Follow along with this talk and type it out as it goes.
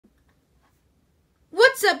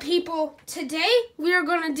What's up, people? Today we are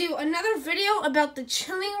going to do another video about the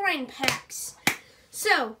Chilling Reign packs.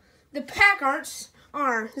 So, the pack arts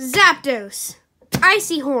are Zapdos,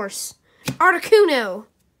 Icy Horse, Articuno,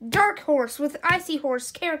 Dark Horse with Icy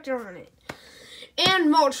Horse character on it,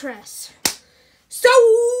 and Moltres. So,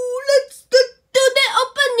 let's do the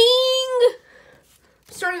opening!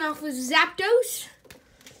 Starting off with Zapdos.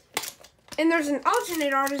 And there's an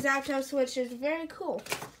alternate art of Zapdos, which is very cool,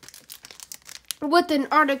 with an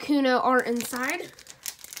Articuno art inside. Let's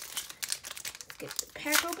get the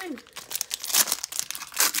pack open.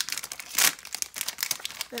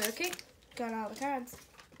 Okay, got all the cards.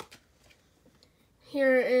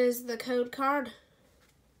 Here is the code card.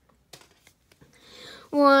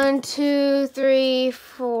 1, 2, 3,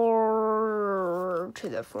 4 to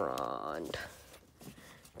the front.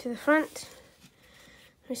 To the front.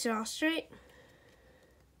 We sit all straight.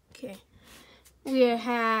 Okay. We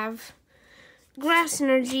have Grass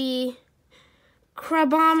Energy,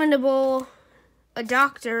 Crabominable, a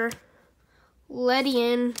Doctor,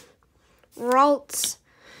 Ledian, Ralts,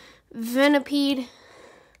 Venipede,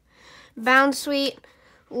 Bounsweet,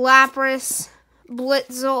 Lapras,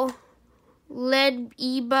 Blitzel,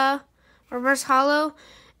 Ledyba, Reverse Hollow,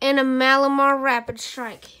 and a Malamar Rapid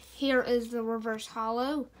Strike. Here is the Reverse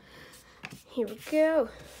Hollow. Here we go.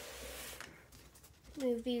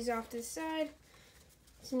 Move these off to the side.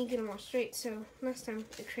 So you get them all straight, so last time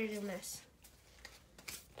it created a mess.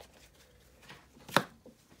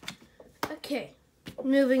 Okay,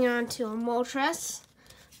 moving on to a Moltres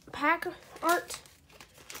pack art.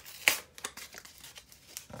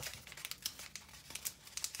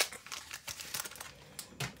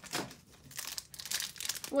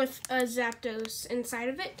 With a Zapdos inside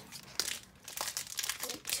of it.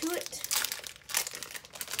 To it.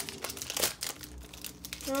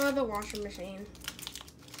 Oh, the washing machine.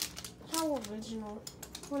 How original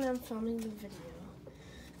when I'm filming the video.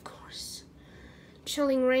 Of course.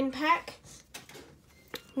 Chilling Reign pack.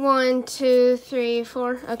 1, 2, 3,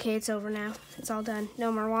 4. Okay, it's over now. It's all done.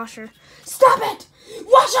 No more washer. Stop it!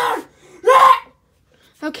 Washer! Ah!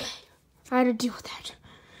 Okay, I had to deal with that.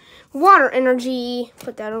 Water Energy.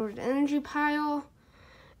 Put that over the energy pile.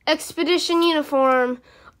 Expedition Uniform.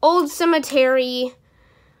 Old Cemetery.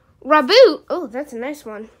 Raboot. Oh, that's a nice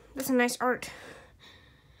one. That's a nice art.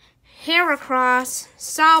 Heracross,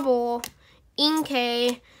 Sobble,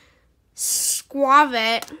 Inkay,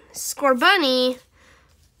 Squavette, Scorbunny.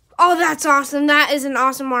 Oh, that's awesome. That is an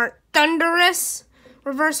awesome art. Thundurus,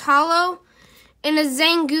 Reverse Hollow, and a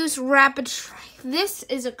Zangoose Rapid Strike. This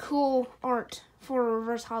is a cool art for a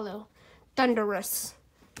Reverse Hollow. Thundurus.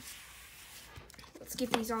 Let's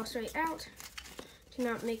get these all straight out. Do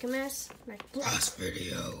not make a mess. Last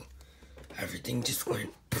video, everything just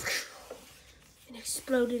went. It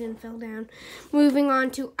exploded and fell down. Moving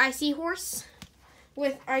on to Icy Horse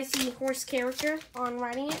with Icy Horse character on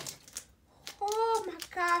riding it. Oh my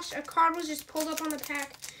gosh, a card was just pulled up on the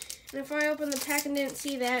pack. And if I opened the pack and didn't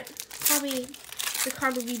see that, probably the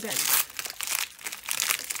card would be bent.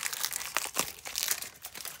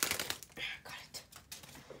 Got it.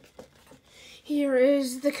 Here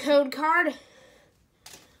is the code card.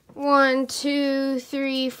 1, 2,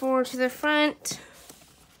 3, 4 to the front.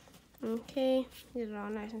 Okay, get it all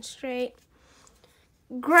nice and straight.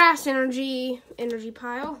 Grass Energy, energy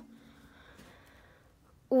pile.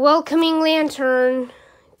 Welcoming Lantern,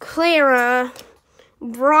 Clara,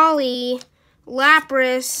 Brawly,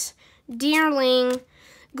 Lapras, Deerling,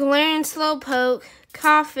 Galarian Slowpoke,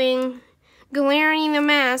 Coughing, Galarian the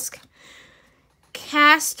Mask,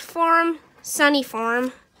 Cast Form, Sunny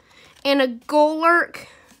Form, and a Golurk.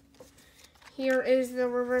 Here is the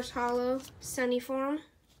Reverse Hollow Sunny Form.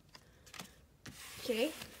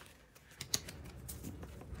 Okay.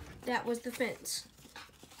 That was the fence.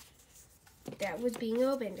 That was being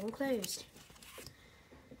opened and closed.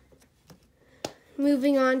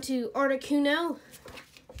 Moving on to Articuno.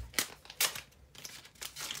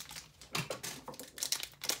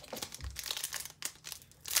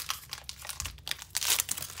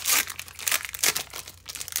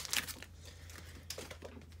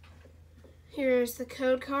 Here's the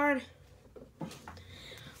code card.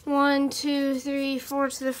 1, 2, 3, 4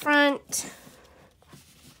 to the front.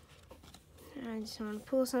 I just want to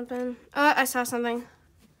pull something. Oh, I saw something.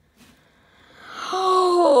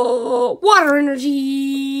 Oh, Water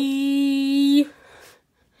Energy.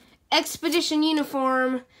 Expedition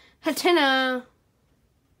Uniform. Hatenna.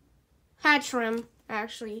 Hatchrim,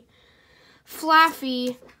 actually.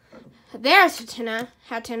 Flaffy. There's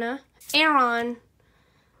Hatenna. Aron.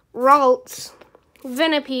 Ralts.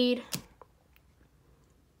 Venipede.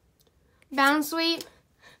 Bounsweet.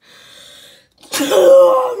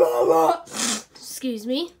 Excuse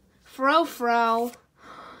me. Fro.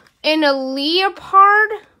 And a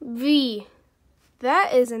Leopard V.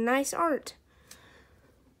 That is a nice art.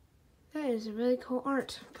 That is a really cool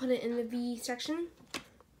art. Put it in the V section.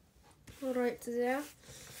 Go right to there.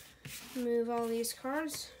 Move all these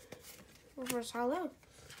cards. Reverse hollow.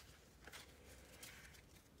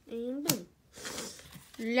 And boom.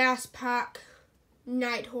 Last pack.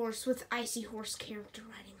 Night Horse with Icy Horse character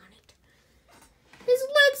riding on it. His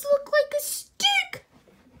legs look like a stick.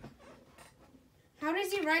 How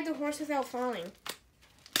does he ride the horse without falling?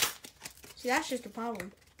 See, that's just a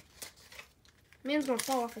problem. Man's gonna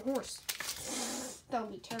fall off a horse. That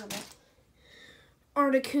would be terrible.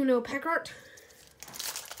 Articuno pack art.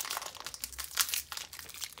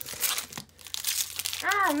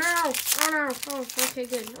 Oh no! Oh no! Oh, okay,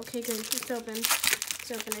 good. Okay, good. It's open.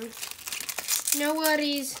 It's opening. No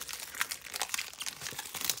worries.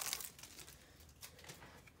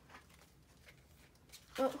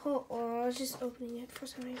 Oh, I was just opening it for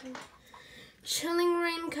some reason. Chilling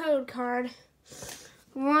Reign code card.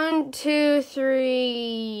 1, 2,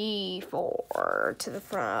 3, 4 to the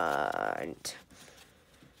front.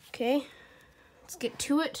 Okay, let's get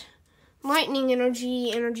to it. Lightning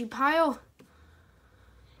energy pile.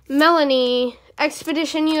 Melanie,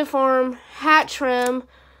 Expedition Uniform, Hat Trim,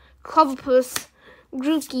 Clobbopus,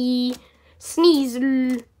 Grookey,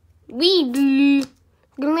 Sneasel, Weedle,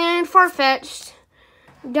 Galarian Farfetch'd,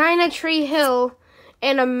 Dynatree Hill,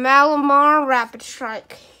 and a Malamar Rapid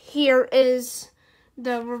Strike. Here is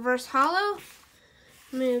the reverse hollow.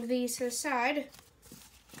 Move these to the side.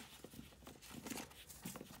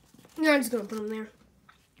 Now I'm just going to put them there.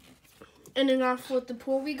 Ending off with the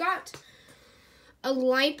pool we got. A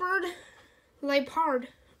Lipard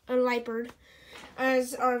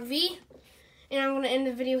as our V. And I'm going to end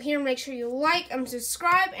the video here. Make sure you like and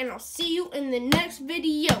subscribe, and I'll see you in the next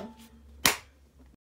video.